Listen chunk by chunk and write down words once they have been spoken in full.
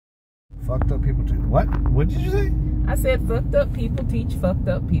Fucked up people teach what? What did you say? I said fucked up people teach fucked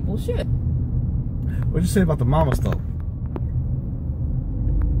up people shit. What'd you say about the mama stuff?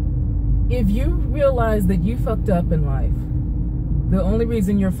 If you realize that you fucked up in life, the only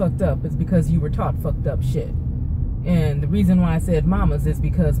reason you're fucked up is because you were taught fucked up shit. And the reason why I said mamas is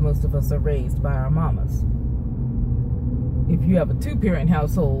because most of us are raised by our mamas. If you have a 2-parent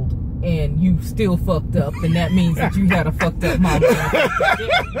household and you still fucked up, then that means that you had a fucked up mama.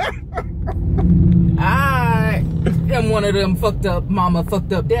 I am one of them fucked up mama,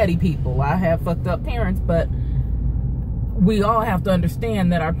 fucked up daddy people. I have fucked up parents, but we all have to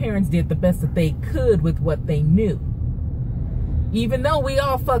understand that our parents did the best that they could with what they knew. Even though we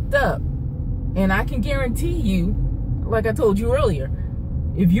all fucked up. And I can guarantee you, like I told you earlier,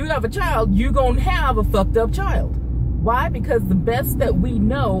 if you have a child, you're going to have a fucked up child. Why? Because the best that we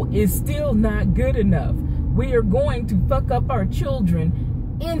know is still not good enough. We are going to fuck up our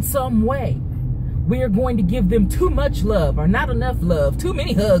children in some way. We are going to give them too much love or not enough love. Too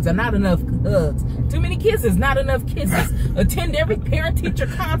many hugs or not enough hugs. Too many kisses, not enough kisses. Attend every parent-teacher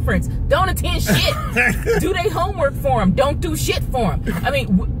conference. Don't attend shit. Do their homework for them. Don't do shit for them. I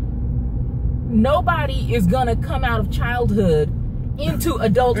mean, nobody is going to come out of childhood into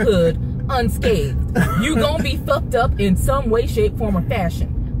adulthood unscathed. You going to be fucked up in some way, shape, form, or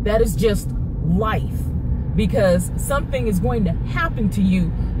fashion. That is just life. Because something is going to happen to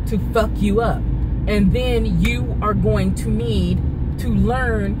you to fuck you up. And then you are going to need to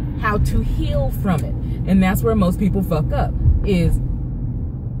learn how to heal from it. And that's where most people fuck up, is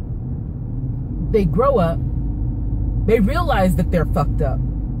they grow up, they realize that they're fucked up,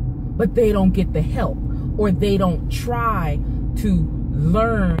 but they don't get the help, or they don't try to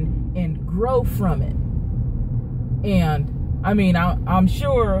learn and grow from it. And I mean, I'm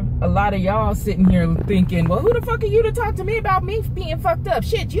sure a lot of y'all sitting here thinking, well, who the fuck are you to talk to me about me being fucked up?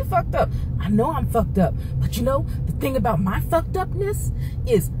 Shit, you fucked up. I know I'm fucked up. But you know, the thing about my fucked upness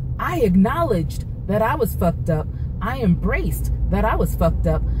is I acknowledged that I was fucked up. I embraced that I was fucked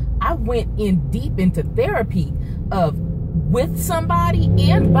up. I went in deep into therapy with somebody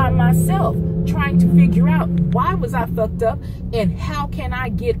and by myself, trying to figure out why was I fucked up and how can I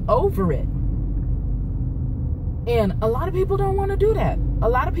get over it. And a lot of people don't want to do that. A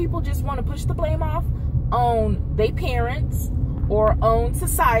lot of people just want to push the blame off on their parents or on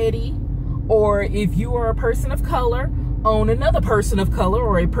society, or if you are a person of color, on another person of color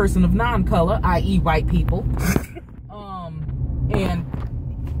or a person of non-color, i.e. white people. And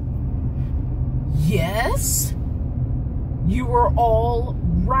yes, you are all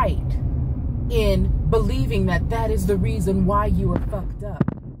right in believing that that is the reason why you are fucked up.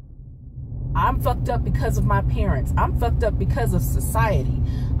 I'm fucked up because of my parents. I'm fucked up because of society.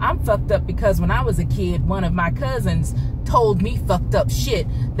 I'm fucked up because when I was a kid, one of my cousins told me fucked up shit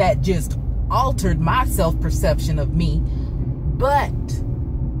that just altered my self-perception of me. But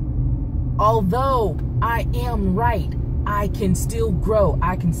although I am right, I can still grow.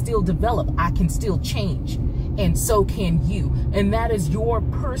 I can still develop. I can still change. And so can you. And that is your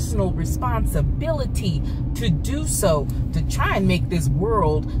personal responsibility to do so, to try and make this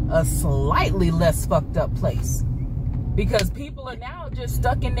world a slightly less fucked up place. Because people are now just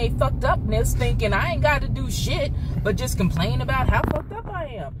stuck in their fucked upness thinking I ain't got to do shit but just complain about how fucked up I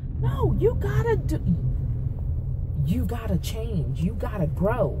am. No, you gotta change. You gotta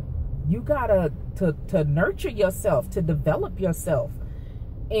grow. You gotta to nurture yourself, to develop yourself.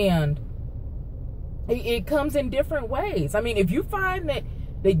 And it comes in different ways. I mean, if you find that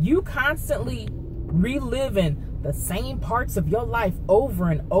you constantly reliving the same parts of your life over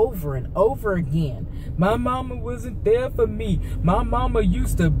and over and over again. My mama wasn't there for me. My mama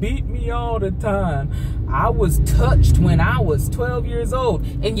used to beat me all the time. I was touched when I was 12 years old.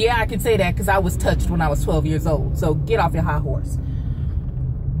 And yeah, I can say that because I was touched when I was 12 years old. So get off your high horse.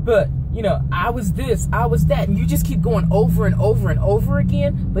 But, you know, I was this, I was that, and you just keep going over and over and over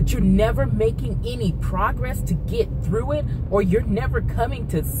again, but you're never making any progress to get through it, or you're never coming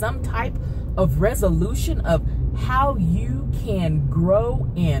to some type of resolution of how you can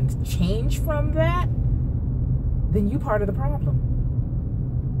grow and change from that, then you're part of the problem.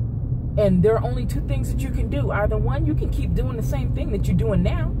 And there are only two things that you can do. Either one, you can keep doing the same thing that you're doing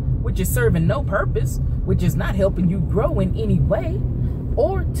now, which is serving no purpose, which is not helping you grow in any way.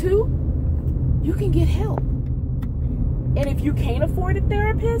 Or two, you can get help. And if you can't afford a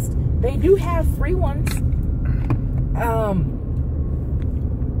therapist, they do have free ones.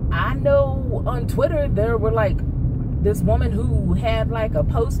 I know on Twitter there were like this woman who had like a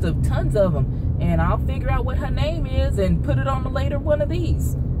post of tons of them, and I'll figure out what her name is and put it on the later one of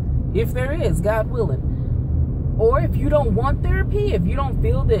these, if there is, God willing. Or if you don't want therapy, if you don't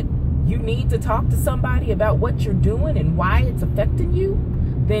feel that you need to talk to somebody about what you're doing and why it's affecting you,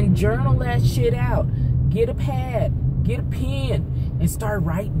 then journal that shit out. Get a pad, get a pen, and start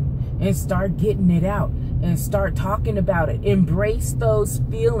writing and start getting it out and start talking about it. Embrace those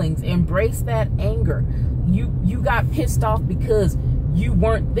feelings. Embrace that anger. You got pissed off because you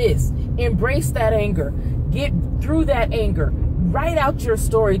weren't this. Embrace that anger. Get through that anger. Write out your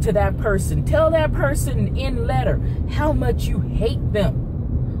story to that person. Tell that person in letter how much you hate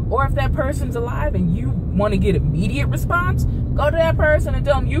them. Or if that person's alive and you want to get immediate response, go to that person and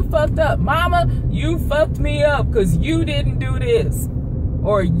tell them, you fucked up. Mama, you fucked me up because you didn't do this.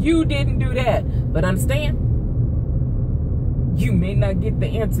 Or you didn't do that. But understand, you may not get the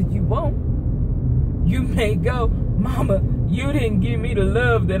answer you want. You may go, Mama, you didn't give me the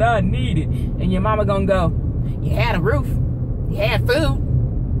love that I needed. And your mama gonna go, you had a roof. You had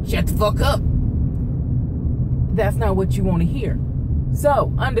food. Shut the fuck up. That's not what you want to hear.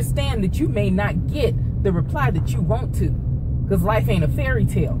 So understand that you may not get the reply that you want to, because life ain't a fairy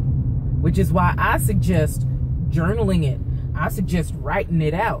tale, which is why I suggest journaling it. I suggest writing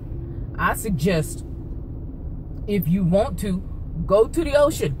it out. I suggest, if you want to, go to the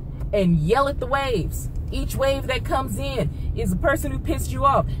ocean and yell at the waves. Each wave that comes in is a person who pissed you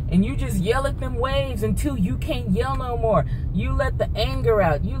off, and you just yell at them waves until you can't yell no more. You let the anger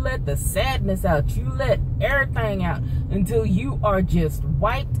out. You let the sadness out. You let everything out until you are just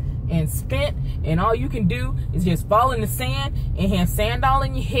wiped and spent, and all you can do is just fall in the sand and have sand all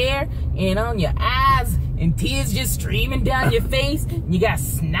in your hair and on your eyes and tears just streaming down your face. You got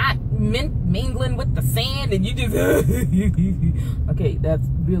snot mingling with the sand, and you just okay, that's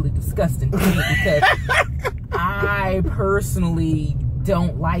really disgusting to me, because I personally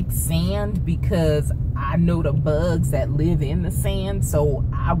don't like sand, because I know the bugs that live in the sand, so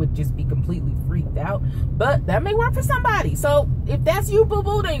I would just be completely freaked out. But that may work for somebody. So if that's you,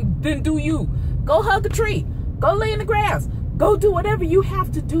 boo-boo, then do you. Go hug a tree. Go lay in the grass. Go do whatever you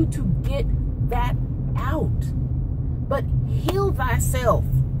have to do to get that out. But heal thyself.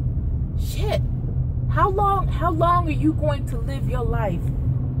 Shit. How long are you going to live your life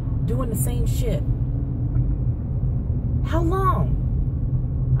doing the same shit? How long?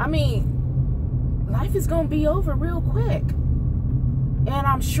 I mean, life is going to be over real quick. And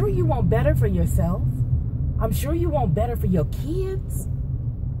I'm sure you want better for yourself. I'm sure you want better for your kids.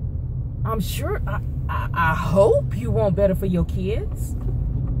 I'm sure, I hope you want better for your kids.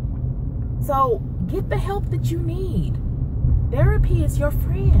 So get the help that you need. Therapy is your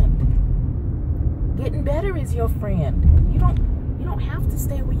friend. Getting better is your friend. You don't have to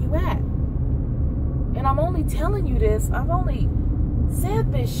stay where you at. And I'm only telling you this, I've only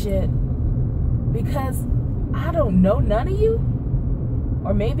said this shit because I don't know none of you.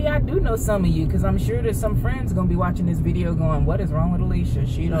 Or maybe I do know some of you, because I'm sure there's some friends going to be watching this video going, what is wrong with Alicia?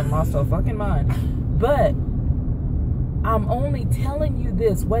 She done lost her fucking mind. But I'm only telling you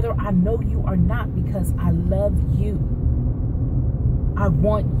this, whether I know you or not, because I love you. I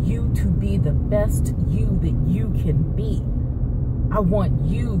want you to be the best you that you can be. I want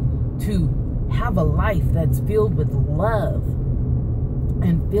you to have a life that's filled with love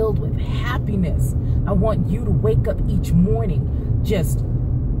and filled with happiness. I want you to wake up each morning just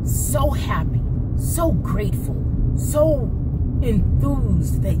so happy, so grateful, so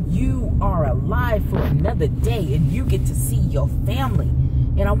enthused that you are alive for another day and you get to see your family.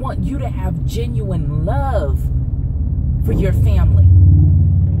 And I want you to have genuine love for your family.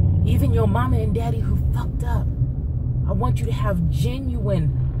 Even your mama and daddy who fucked up. I want you to have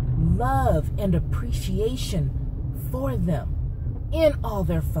genuine love and appreciation for them in all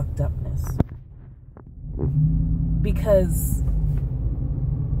their fucked upness. Because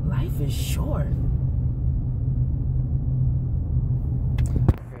life is short.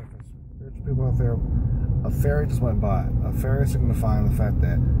 Okay, for spiritual people out there, a fairy just went by. A fairy signifying the fact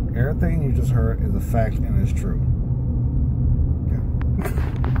that everything you just heard is a fact and is true. Yeah.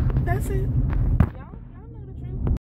 That's it.